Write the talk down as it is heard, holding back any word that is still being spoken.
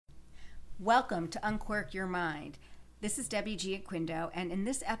Welcome to Uncork Your Mind. This is Debbie Giaquindo, and in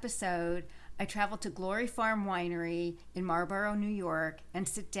this episode, I travel to Glorie Farm Winery in Marlborough, New York, and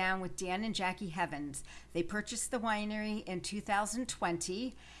sit down with Dan and Jacqui Heavens. They purchased the winery in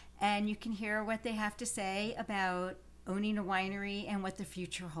 2020, and you can hear what they have to say about owning a winery and what the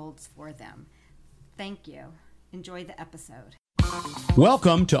future holds for them. Thank you. Enjoy the episode.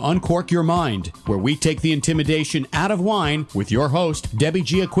 Welcome to Uncork Your Mind, where we take the intimidation out of wine with your host, Debbie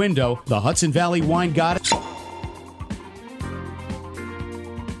Giaquindo, the Hudson Valley wine goddess.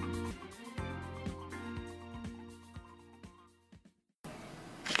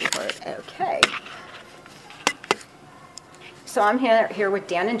 Okay. So I'm here with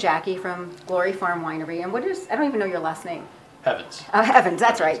Dan and Jacqui from Glorie Farm Winery. And I don't even know your last name. Heavens. Heavens,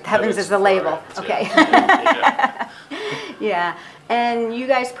 that's right. Heavens is the label. Okay. Yeah. Yeah. And you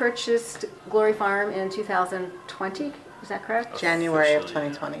guys purchased Glorie Farm in 2020, is that correct? January of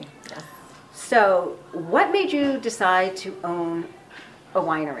 2020. Yeah. So what made you decide to own a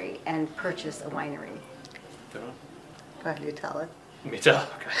winery and purchase a winery? Go ahead, you tell it. Me too.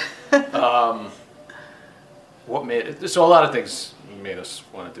 Okay. What made it? So a lot of things made us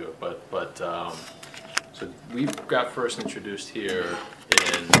want to do it, but so we got first introduced here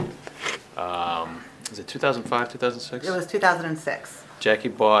in is it 2005, 2006? It was 2006. Jackie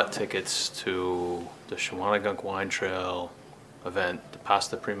bought tickets to the Shawanagon Wine Trail event, the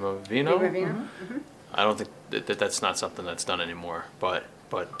Pasta Prima Vino. Mm-hmm. I don't think that's not something that's done anymore, but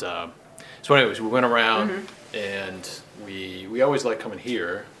so anyways, we went around and we always like coming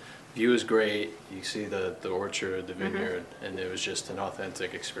here. View is great. You see the orchard, the vineyard, and it was just an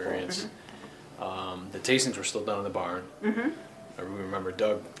authentic experience. The tastings were still done in the barn. I remember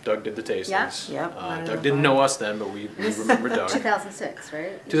Doug did the tastings. Yeah. Doug didn't know us then, but we remember Doug. 2006,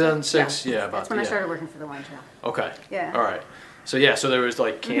 right? 2006, yeah. That's when I started working for the wine trail. Okay. Yeah. All right. So there was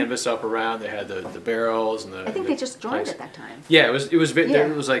like canvas up around. They had the barrels and the. I think they just joined at that time. Yeah, it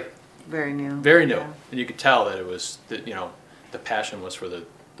was like very new. Very new, Yeah. and you could tell that it was the passion was for the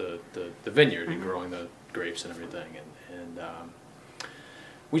vineyard and growing the grapes and everything, and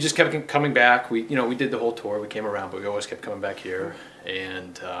we just kept coming back. We did the whole tour. We came around, but we always kept coming back here,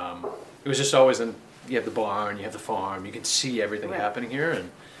 and it was just always you have the barn, you have the farm, you can see everything happening here, and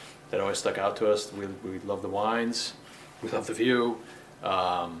that always stuck out to us. We love the wines, we love the view,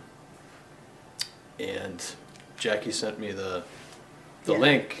 and Jackie sent me the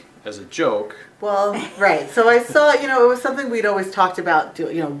link as a joke. Well, right. So I saw, it was something we'd always talked about.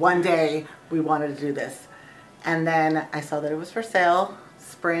 One day we wanted to do this, and then I saw that it was for sale.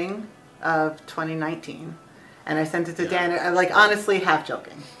 Spring of 2019, and I sent it to Dan. I honestly half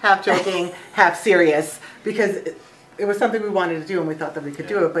joking, half serious, because it was something we wanted to do and we thought that we could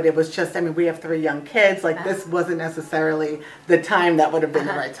do it, but it was just, we have 3 young kids, this wasn't necessarily the time that would have been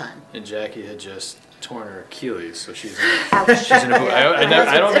the right time. And Jackie had just torn her Achilles, so she's in a boot.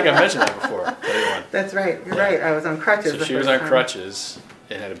 I don't think I mentioned that before. That's right, you're right, I was on crutches. So she was on crutches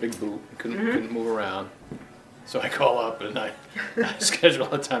and had a big boot, couldn't move around. So I call up and I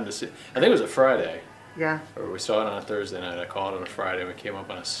schedule a time to see. I think it was a Friday. Yeah. Or we saw it on a Thursday night. I called on a Friday and we came up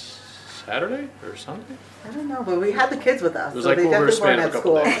on a Saturday or Sunday. I don't know, but we had the kids with us. It was so like they over a definitely span weren't of a at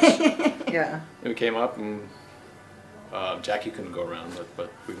couple school. days. Yeah. And we came up and Jackie couldn't go around,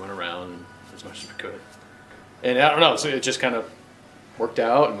 but we went around as much as we could. And I don't know, so it just kind of worked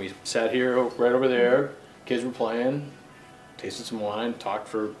out and we sat here right over there. Kids were playing, tasted some wine,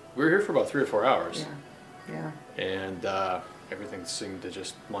 we were here for about 3 or 4 hours. Yeah. And everything seemed to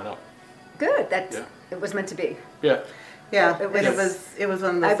just line up. Good. It was meant to be. Yeah. Yeah. It was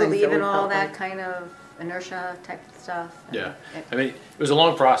one of those I things believe that in we all felt that kind of inertia type stuff. Yeah. It was a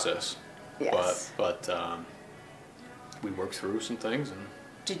long process. Yes. But we worked through some things. And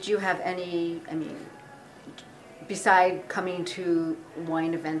did you have any? Beside coming to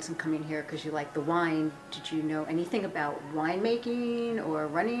wine events and coming here because you like the wine, did you know anything about winemaking or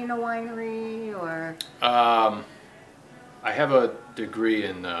running a winery or? I have a degree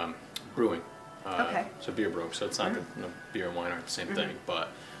in brewing. Okay. So beer brewing. So it's not beer and wine aren't the same thing, but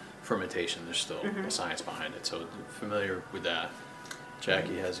fermentation, there's still a science behind it. So familiar with that.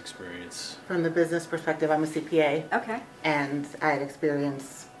 Jackie has experience. From the business perspective, I'm a CPA. Okay. And I had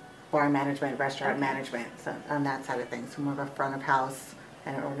experience bar management, restaurant management, so on that side of things, so more of a front of house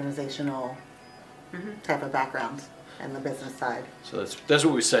and an organizational type of background and the business side. So that's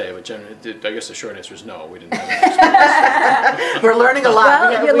what we say, but generally, I guess the short answer is no, we didn't have any experience. We're learning a lot.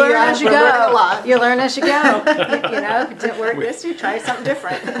 Well, you learn as you go. You learn as you go. If it didn't work this, you try something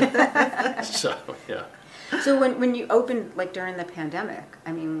different. So, yeah. So when you opened, during the pandemic,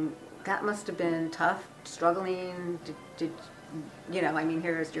 that must have been tough, struggling. you know, I mean,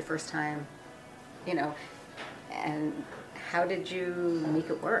 here's your first time, you know, and how did you make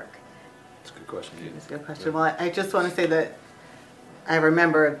it work? That's a good question. That's a good question. Well, I just want to say that I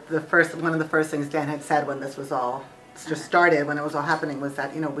remember one of the first things Dan had said when this was all just started, when it was all happening, was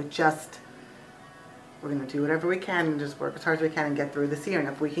that, you know, we're going to do whatever we can and just work as hard as we can and get through this year. And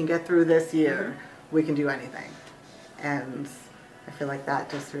if we can get through this year, we can do anything. And I feel like that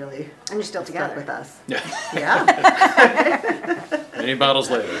just really and you're still together with us. Yeah. Yeah. Many bottles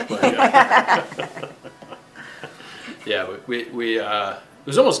later. But yeah. Yeah, we it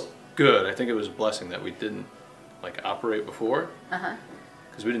was almost good. I think it was a blessing that we didn't like operate before.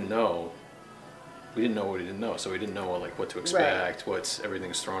 Because we didn't know. We didn't know what we didn't know, so we didn't know like what to expect.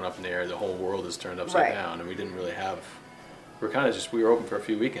 Everything's thrown up in the air. The whole world is turned upside down, and we didn't really have. We were open for a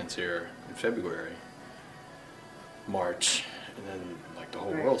few weekends here in February, March, and then like the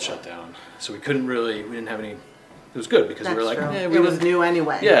whole world shut down. So we didn't have any. It was good because we were like, it was new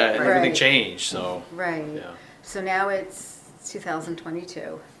anyway. Yeah, and everything changed. So yeah. So now it's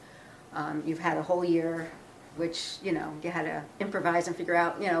 2022. You've had a whole year, which, you know, you had to improvise and figure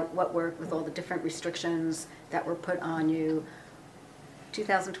out, you know, what worked with all the different restrictions that were put on you.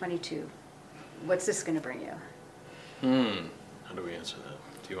 2022, what's this going to bring you? How do we answer that?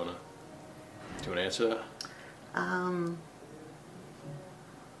 Do you want to answer that?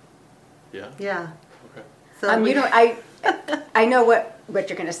 Yeah. Yeah. Okay. So you know, I know what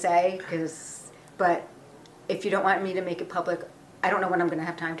you're going to say, but if you don't want me to make it public, I don't know when I'm going to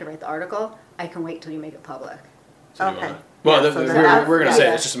have time to write the article. I can wait till you make it public. So okay. Well, we're going to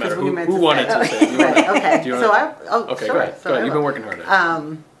say it's just a matter of who wanted to say it. Okay. Okay, sure. go ahead. Go ahead. You've been working hard at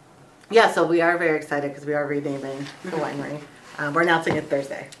it. Yeah, so we are very excited because we are renaming the winery. We're announcing it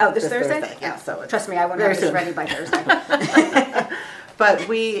Thursday. Oh, this Thursday? Yeah, so trust me, I won't have this ready by Thursday. But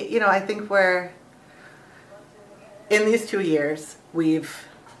we, you know, I think in these 2 years, we've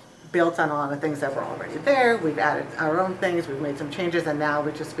built on a lot of things that were already there. We've added our own things. We've made some changes, and now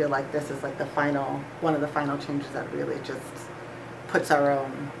we just feel like this is like one of the final changes that really just puts our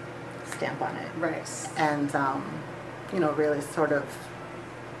own stamp on it. Right. And, you know, really sort of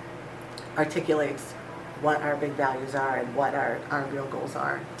articulates what our big values are and what our real goals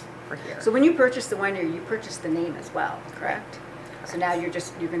are for here. So when you purchased the winery, you purchased the name as well, correct? So now you're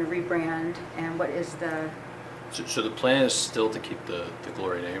going to rebrand, and what is the... So the plan is still to keep the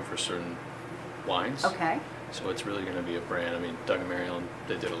Glorie name for certain wines. Okay. So it's really going to be a brand. I mean, Doug and MaryEllen,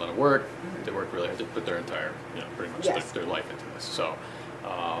 they did a lot of work. They worked really hard. They put their entire, you know, pretty much their life into this. So,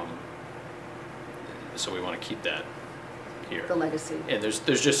 so we want to keep that here. The legacy. And there's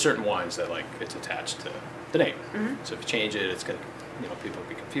just certain wines that like it's attached to the name. So if you change it, it's going to, you know, people will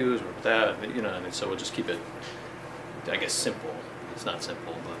be confused with that, you know, and so we'll just keep it, I guess, simple. It's not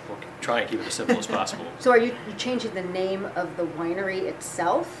simple, but we'll try and keep it as simple as possible. So are you changing the name of the winery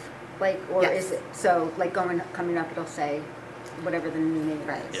itself? Like, or Yes. is it, so like coming up, it'll say whatever the new name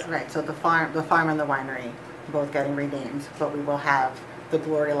is? Yeah. Right. So the farm and the winery both getting renamed, but we will have the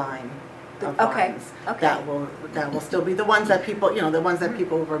Glorie line of wines. That will still be the ones that people, you know, the ones that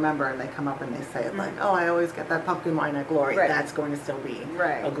people remember, and they come up and they say it like, oh, I always get that pumpkin wine at Glorie. Right. That's going to still be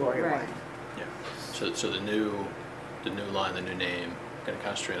a Glorie wine. Yeah. So the new line, the new name, going to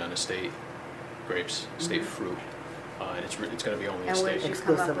concentrate on estate grapes, estate fruit, and it's going to be only And where estate. did you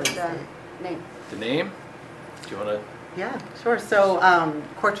come up with the name? The name? Do you want to? Yeah, sure. So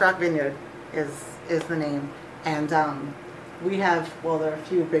Quartz Rock Vineyard is the name, and we have, well, there are a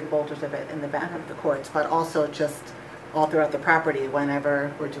few big boulders of it in the back of the courts, but also just all throughout the property.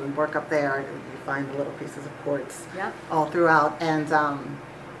 Whenever we're doing work up there, you find the little pieces of quartz all throughout, and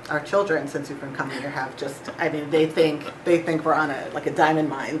our children, since we've been coming here, have just, I mean, they think we're on a diamond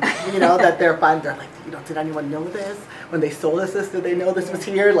mine, you know, that they're finding. They're like, you know, did anyone know this? When they sold us this, did they know this was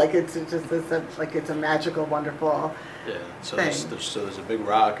here? Like, it's just it's a magical, wonderful So thing. there's a big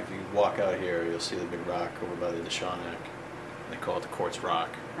rock. If you walk out here, you'll see the big rock over by the Deshaunic. They call it the Quartz Rock.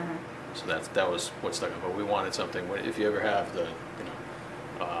 So that was what stuck out. But we wanted something. If you ever have the, you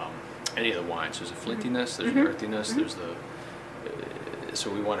know, any of the wines, there's a flintiness, there's an earthiness, there's the. So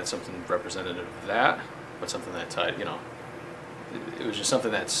we wanted something representative of that, but something that tied, you know, it was just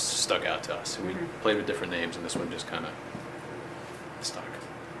something that stuck out to us. We played with different names, and this one just kind of stuck.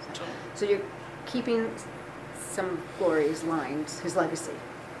 So you're keeping some of Glorie's lines, his legacy,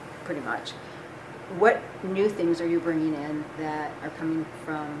 pretty much. What new things are you bringing in that are coming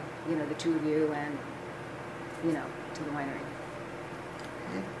from, you know, the two of you and, you know, to the winery?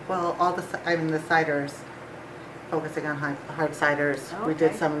 Well, the ciders, focusing on hard ciders. Oh, We did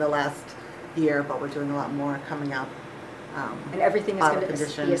okay. some in the last year, but we're doing a lot more coming up. And everything is bottle going to be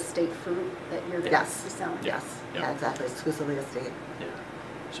conditioned. estate fruit that you're going to Yes. be selling? Yes. Yeah. Yeah, exactly. Exclusively estate. Yeah.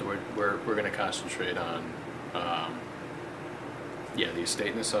 So we're going to concentrate on, the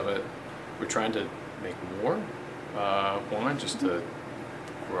estateness of it. We're trying to make more wine just to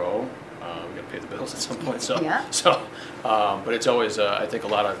grow. We got to pay the bills at some point. So Yeah. but it's always I think a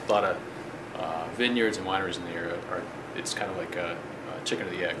lot of vineyards and wineries in the area are. It's kind of like a chicken or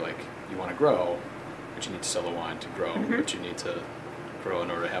the egg. Like you want to grow, but you need to sell the wine to grow. But you need to grow in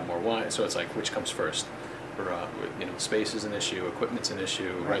order to have more wine. So it's like which comes first? Or, space is an issue, equipment's an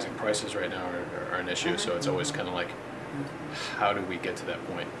issue, rising prices right now are an issue. So it's always kind of like, how do we get to that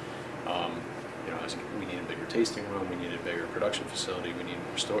point? We need a bigger tasting room, we need a bigger production facility, we need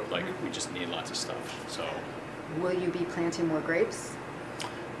more store. Like we just need lots of stuff. So. Will you be planting more grapes?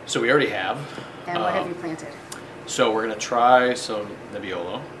 So we already have. And what have you planted? So we're gonna try some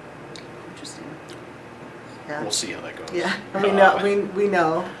Nebbiolo. Interesting. Yeah. We'll see how that goes. Yeah. We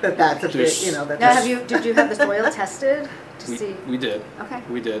know that that's a big, that Now, that's, did you have the soil tested to see? We did. Okay.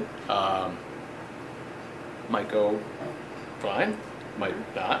 We did. Might go fine, might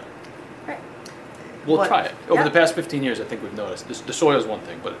not. Right. We'll try it. Over Yeah. the past 15 years, I think we've noticed, the soil is one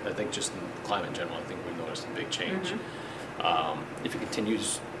thing, but I think just in climate in general, I think we've noticed a big change. If it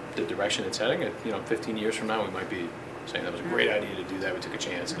continues the direction it's heading, 15 years from now, we might be saying that was a great idea to do that, we took a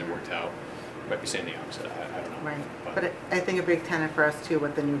chance and it worked out. We might be saying the opposite, I don't know. right. But I think a big tenet for us too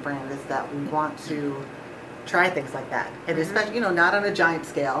with the new brand is that we want to try things like that. And especially, not on a giant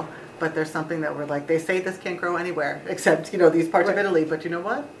scale, but there's something that we're like, they say this can't grow anywhere except, these parts of Italy, but you know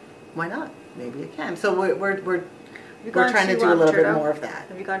what? Why not? Maybe it can. So we're trying to do a little bit more of that.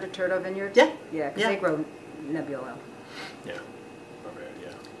 Have you gone to Turdo Vineyard? Yeah. Yeah, because Yeah. they grow Nebbiolo. Yeah. Okay,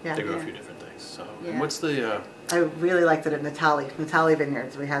 Yeah. They grow a Yeah. few different things. So, Yeah. and what's the? I really liked it at Natali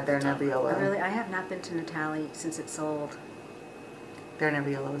Vineyards. We had their Nebbiolo. I have not been to Natali since it sold. Their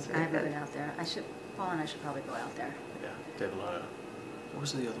Nebbiolo was I really haven't good. been out there. I should probably go out there. Yeah, they have a lot of. What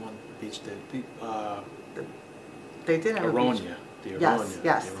was the other one? Beach. They did have a beach. Aronia. The Aronia. Yes, the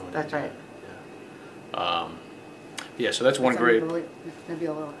yes, Aronia, that's right. Yeah. Yeah. So that's one grape.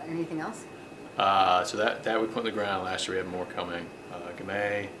 Nebbiolo. Anything else? So that we put in the ground last year. We have more coming.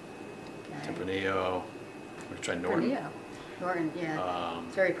 Gamay, Tempranillo. We're gonna try Norton. Norton, yeah.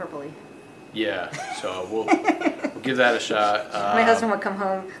 It's very purpley. Yeah. So we'll give that a shot. My husband would come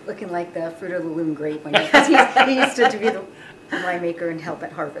home looking like the Fruit of the Loom grape when he used to be the winemaker and help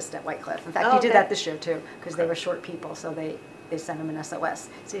at Harvest at White Cliff. In fact, he did that this year too because they were short people, so they sent him an SOS.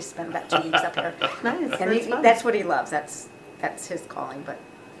 So he spent about 2 weeks up here. Nice. And that's what he loves. That's his calling, but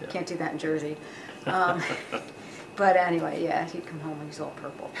you can't do that in Jersey. But anyway, yeah, he'd come home and he's all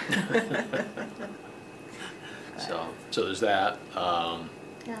purple. So there's that.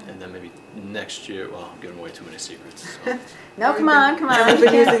 And then maybe next year, well, I'm giving away too many secrets. So. No, come on. And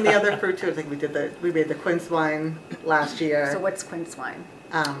we've been using the other fruit too. I think we made the quince wine last year. So what's quince wine?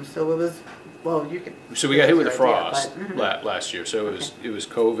 So it was, you could. So we got hit with the that's your frost idea, last year. So it was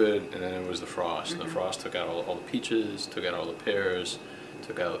COVID, and then it was the frost. And the frost took out all the peaches, took out all the pears,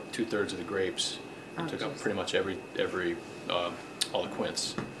 took out 2/3 of the grapes, and took out pretty much every all the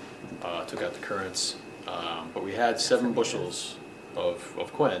quince. Took out the currants, but we had 7 bushels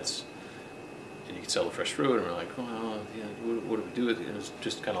of quince, and you could sell the fresh fruit. And we're like, what do we do with it? And it's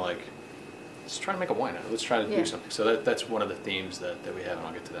just kind of like, let's try to make a wine out of it. Let's try to do something. So that's one of the themes that we have, and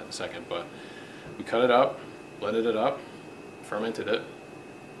I'll get to that in a second. But we cut it up, blended it up, fermented it,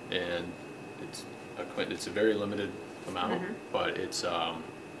 and it's a very limited amount, but it's I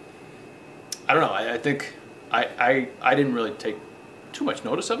don't know. I think I didn't really take too much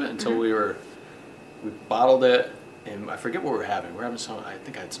notice of it until we bottled it. And I forget what we were having. We're having I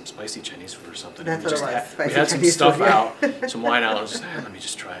think I had some spicy Chinese food or something. That's what it was. We had some stuff out, some wine out. I was just let me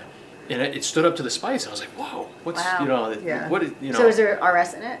just try it. And it stood up to the spice. I was like, whoa, what's, what is, So is there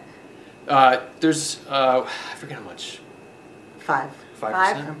RS in it? There's, I forget how much. 5. 5%?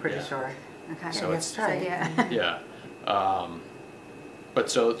 I'm pretty sure. Okay. So it's, yeah. yeah.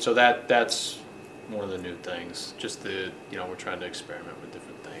 But so that's one of the new things. Just we're trying to experiment with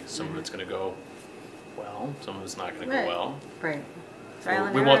different things. Some of it's going to go well, some of it's not going to go well. Right.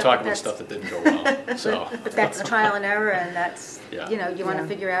 We won't talk about stuff that didn't go well. So. But that's trial and error, and that's you want to Yeah.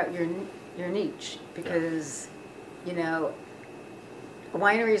 figure out your niche because a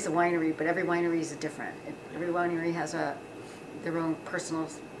winery is a winery, but every winery is different. Every winery has their own personal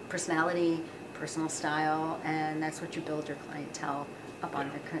personality, personal style, and that's what you build your clientele up on.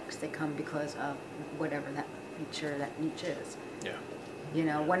 Because they come because of whatever that feature, that niche is. Yeah.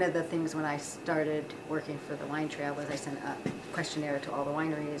 One of the things when I started working for the Wine Trail was I sent a questionnaire to all the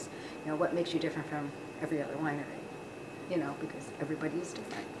wineries. What makes you different from every other winery? you know, because everybody's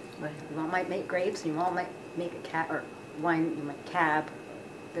different. Right. You all might make grapes, and you all might make a cab or wine. You might cab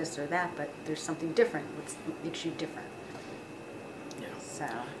this or that, but there's something different. What makes you different? Yeah.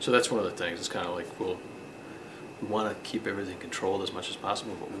 So that's one of the things. It's kind of like we want to keep everything controlled as much as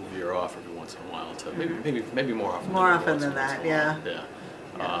possible, but we'll veer off every once in a while to maybe more often. More often than that, yeah.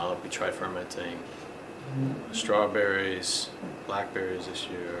 Yeah. We tried fermenting strawberries, blackberries this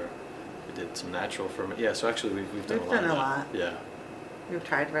year. We did some natural ferment. Yeah, so actually we've done a lot. We've done a lot. Yeah. We've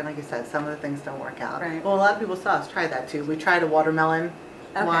tried, like you said, some of the things don't work out. Right. Well, a lot of people saw us try that too. We tried a watermelon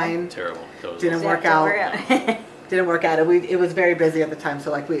wine. Terrible. Didn't work out. Didn't work out. It was very busy at the time,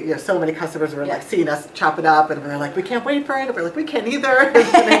 so like so many customers were like seeing us chop it up, and we were like, we can't wait for it. And we're like, we can't either.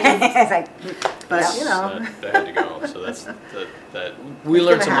 It's like, but you know, that had to go. So that's that. We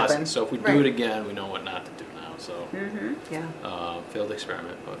learned some lessons. So if we do Right. it again, we know what not to do now. So failed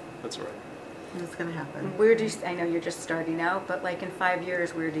experiment, but that's all right. it's gonna happen. where do you, I know you're just starting out, but like in 5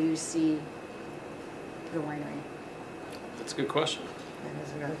 years, where do you see the winery? That's a good question. That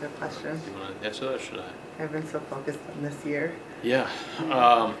is a really good question. Do you want to answer that, or should I? I've been so focused on this year. Yeah.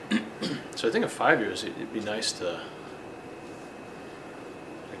 So I think in 5 years, it'd be nice to